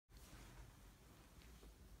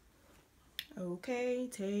Okay,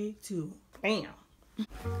 take two. Bam.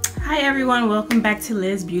 Hi everyone, welcome back to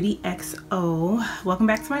Liz Beauty XO. Welcome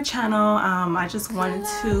back to my channel. I just wanted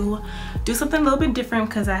to do something a little bit different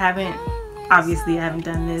because I haven't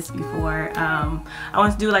done this before. I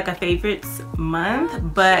want to do like a favorites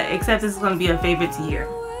month, but except this is going to be a favorites year.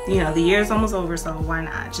 You know, the year is almost over, so why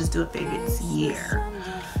not just do a favorites year?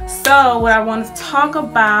 So what I want to talk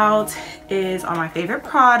about is all my favorite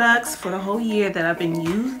products for the whole year that I've been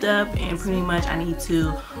used up and pretty much I need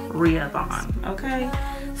to re-up on. Okay,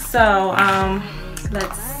 so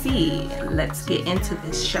let's see, let's get into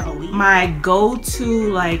this, shall we? My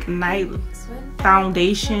go-to like night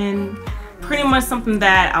foundation, pretty much something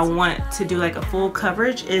that I want to do like a full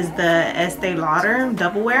coverage, is the Estee Lauder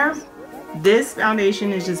Double Wear. This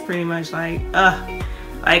foundation is just pretty much like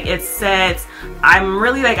it sets. I'm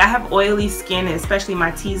really like, I have oily skin, especially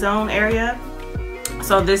my T-zone area,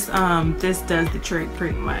 so this does the trick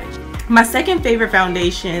pretty much. My second favorite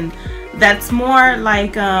foundation, that's more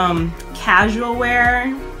like casual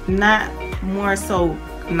wear, not more so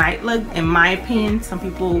night look in my opinion. Some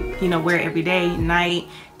people, you know, wear it every day, night,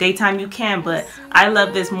 daytime you can, but I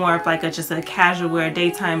love this more of like just a casual wear,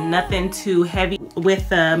 daytime, nothing too heavy, with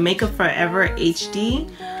the Makeup Forever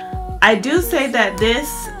HD. I do say that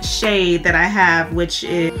this shade that I have, which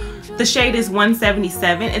is, the shade is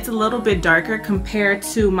 177, it's a little bit darker compared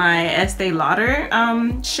to my Estee Lauder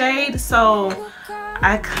shade, so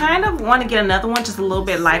I kind of want to get another one just a little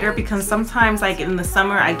bit lighter, because sometimes like in the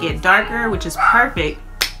summer I get darker, which is perfect,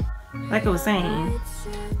 like I was saying.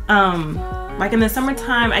 Like in the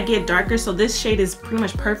summertime I get darker, so this shade is pretty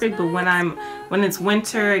much perfect, but when it's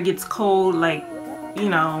winter, it gets cold, like, you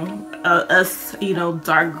know, us, you know,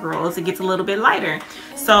 dark girls, it gets a little bit lighter.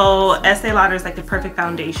 So Estee Lauder is like the perfect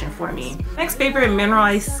foundation for me. Next favorite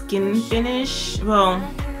mineralized skin finish, well,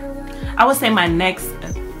 I would say my next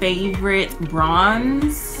favorite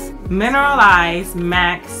bronze, mineralized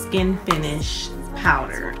MAC skin finish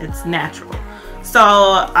powder. It's natural, so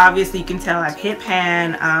obviously you can tell I've hit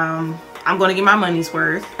pan. I'm gonna get my money's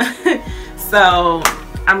worth. So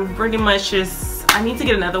I'm pretty much just, I need to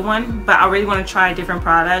get another one, but I really want to try different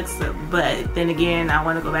products, but then again I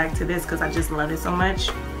want to go back to this because I just love it so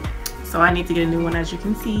much. So I need to get a new one. As you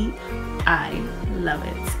can see, I love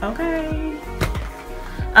it. Okay,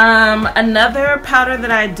 another powder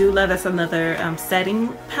that I do love, that's another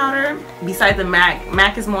setting powder besides the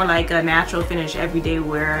MAC is more like a natural finish everyday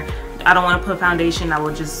wear. I don't want to put foundation, I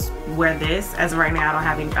will just wear this. As of right now I don't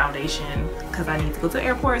have any foundation because I need to go to the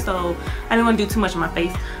airport, so I don't want to do too much on my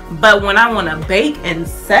face. But when I want to bake and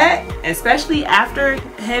set, especially after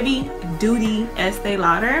heavy duty Estee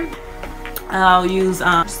Lauder, I'll use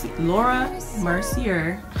Laura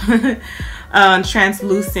Mercier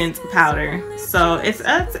translucent powder. So it's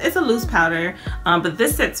a loose powder, but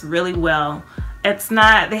this sets really well. It's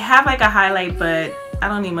not, they have like a highlight, but I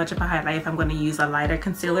don't need much of a highlight if I'm going to use a lighter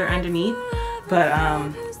concealer underneath. But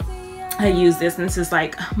I use this, and this is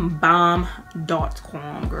like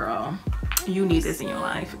bomb.com, girl. You need this in your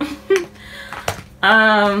life.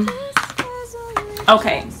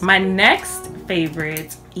 Okay, my next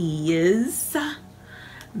favorite is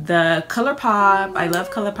the ColourPop. I love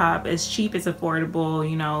ColourPop. It's cheap, it's affordable,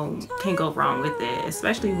 you know, can't go wrong with it,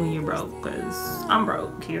 especially when you're broke, because I'm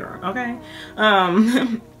broke here. Okay,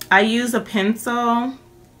 I use a pencil.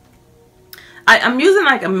 I'm using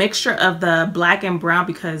like a mixture of the black and brown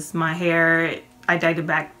because my hair, I dyed it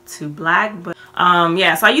back to black, but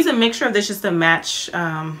yeah, so I use a mixture of this just to match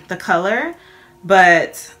the color,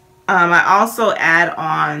 but I also add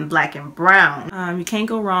on black and brown. You can't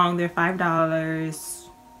go wrong. They're $5.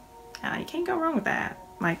 You can't go wrong with that.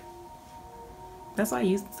 Like, that's why I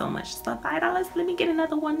use it so much. So $5. Let me get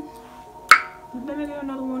another one. Let me get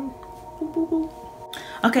another one. Boop, boop, boop.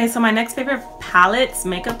 Okay, so my next favorite palettes,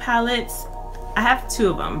 makeup palettes, I have two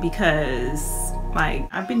of them because like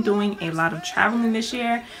I've been doing a lot of traveling this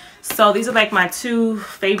year. So these are like my two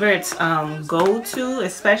favorites go-to,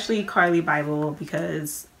 especially Carli Bybel,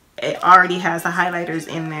 because it already has the highlighters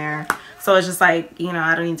in there. So it's just like, you know,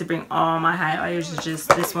 I don't need to bring all my highlighters. It's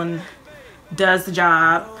just this one does the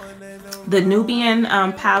job. The Nubian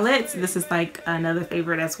palettes, this is like another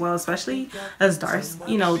favorite as well, especially as dark,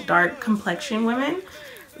 you know, dark complexion women,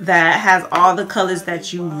 that has all the colors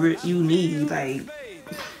that you need. Like,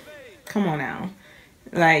 come on now,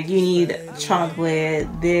 like you need chocolate,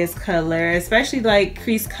 this color, especially like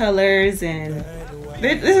crease colors, and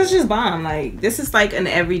this is just bomb. Like, this is like an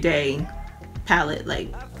everyday palette.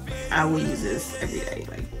 Like, I will use this every day.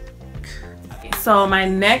 Like, so my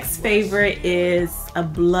next favorite is a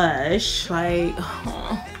blush. Like,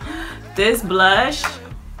 this blush,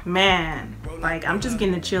 man, Like, I'm just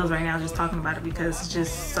getting the chills right now just talking about it because it's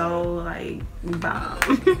just so like bomb.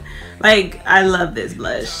 Like, I love this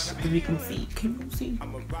blush. If you can see,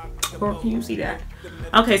 or can you see that?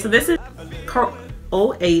 Okay, so this is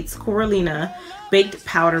 08's Coralina Baked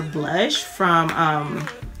Powder Blush from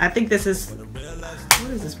I think this is,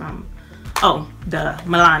 what is this from? Oh, the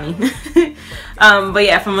Milani. But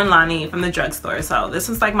yeah, from Milani, from the drugstore. So this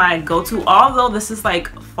was like my go-to. Although this is like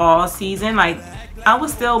fall season, like I would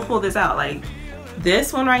still pull this out. Like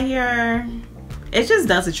this one right here, it just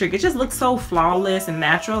does the trick. It just looks so flawless and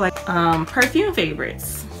natural. Like perfume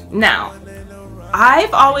favorites. Now,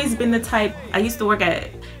 I've always been the type, I used to work at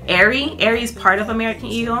Aerie. Aerie is part of American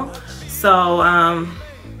Eagle. So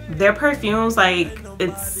their perfumes, like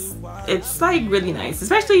it's like really nice,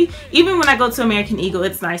 especially even when I go to American Eagle,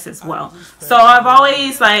 it's nice as well. So I've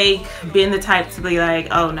always like been the type to be like,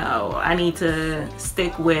 oh no, I need to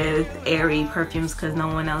stick with Aerie perfumes because no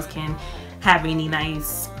one else can have any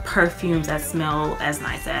nice perfumes that smell as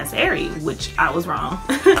nice as Aerie, which I was wrong.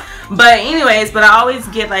 But anyways, but I always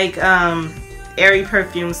get like Aerie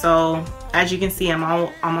perfume. So as you can see, I'm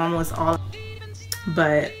almost all,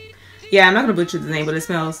 but yeah, I'm not gonna butcher the name, but it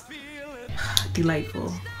smells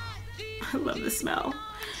delightful. I love the smell.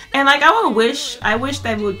 And like I wish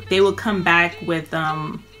that they would come back with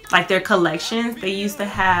like their collections. They used to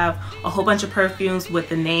have a whole bunch of perfumes with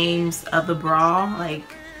the names of the bra, like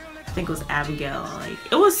I think it was Abigail. Like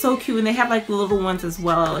it was so cute, and they have like the little ones as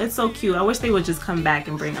well. It's so cute. I wish they would just come back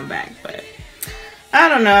and bring them back, but I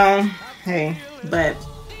don't know. Hey, but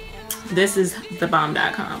this is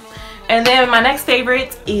thebomb.com. And then my next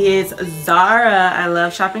favorite is Zara. I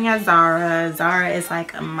love shopping at Zara. Zara is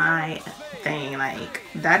like my thing. Like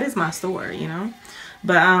that is my store, you know.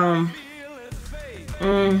 But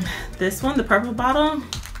this one, the purple bottle,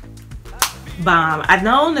 bomb. I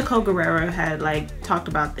know Nicole Guerrero had like talked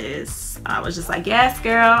about this. I was just like, yes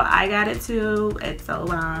girl, I got it too. It's so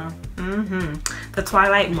bomb. The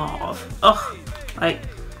Twilight Mauve. Oh, like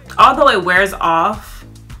although it wears off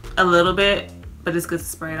a little bit, but it's good to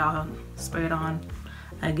spray it on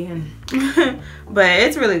again. But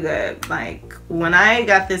it's really good. Like when I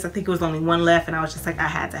got this, I think it was only one left, and I was just like, I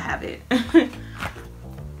had to have it.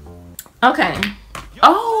 Okay.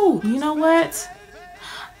 Oh, you know what?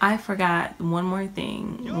 I forgot one more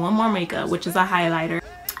thing. One more makeup, which is a highlighter.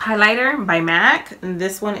 Highlighter by MAC. And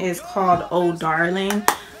this one is called Oh Darling.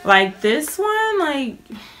 Like this one, like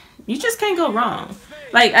you just can't go wrong.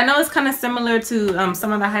 Like I know it's kind of similar to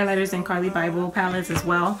some of the highlighters in Carli Bybel palettes as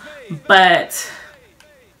well, but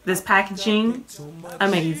this packaging,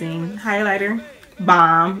 amazing. Highlighter,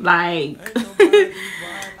 bomb. Like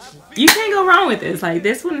you can't go wrong with this. Like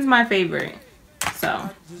this one is my favorite, so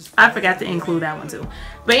I forgot to include that one too.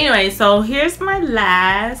 But anyway, so here's my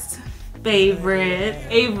last favorite.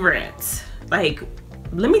 Like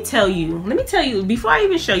let me tell you before I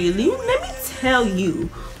even show you, let me tell you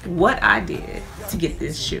what I did to get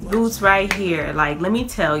this shoe. Boots right here. Like let me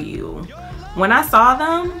tell you, when I saw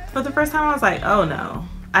them for the first time, I was like, oh no,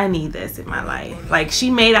 I need this in my life. Like she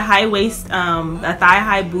made a high waist, a thigh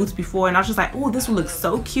high boots before, and I was just like, oh, this would look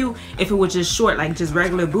so cute if it was just short, like just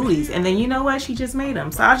regular booties. And then you know what, she just made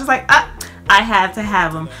them. So I was just like, I had to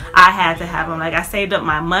have them. I had to have them. Like I saved up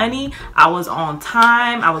my money. I was on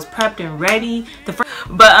time. I was prepped and ready. But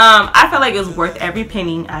I felt like it was worth every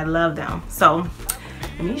penny. I love them. So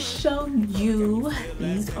let me show you.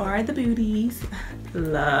 These are the booties.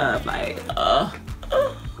 Love, like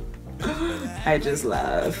I just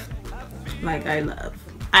love. Like I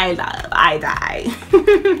die.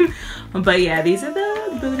 But yeah, these are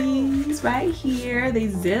the booties right here. They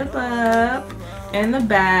zip up in the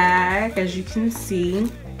back, as you can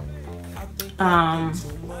see.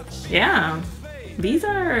 Yeah, these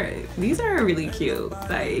are really cute.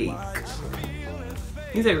 Like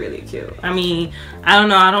these are really cute. I mean, I don't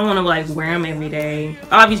know, I don't want to like wear them every day.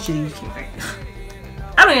 Obviously you can wear it.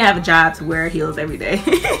 I don't even have a job to wear heels every day.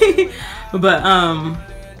 But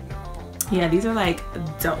yeah, these are like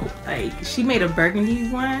dope. Like she made a burgundy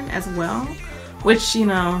one as well, which, you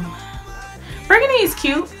know, burgundy is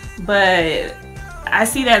cute, but I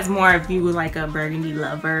see that's more if you were like a burgundy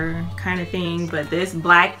lover kind of thing. But this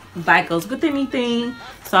black goes with anything,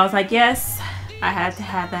 so I was like, yes, I had to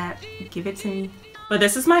have that. Give it to me. But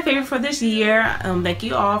this is my favorite for this year. Thank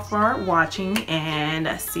you all for watching, and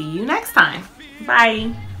see you next time.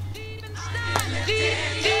 Bye.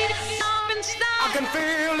 I can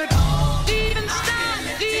feel it.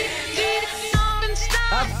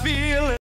 I feel it.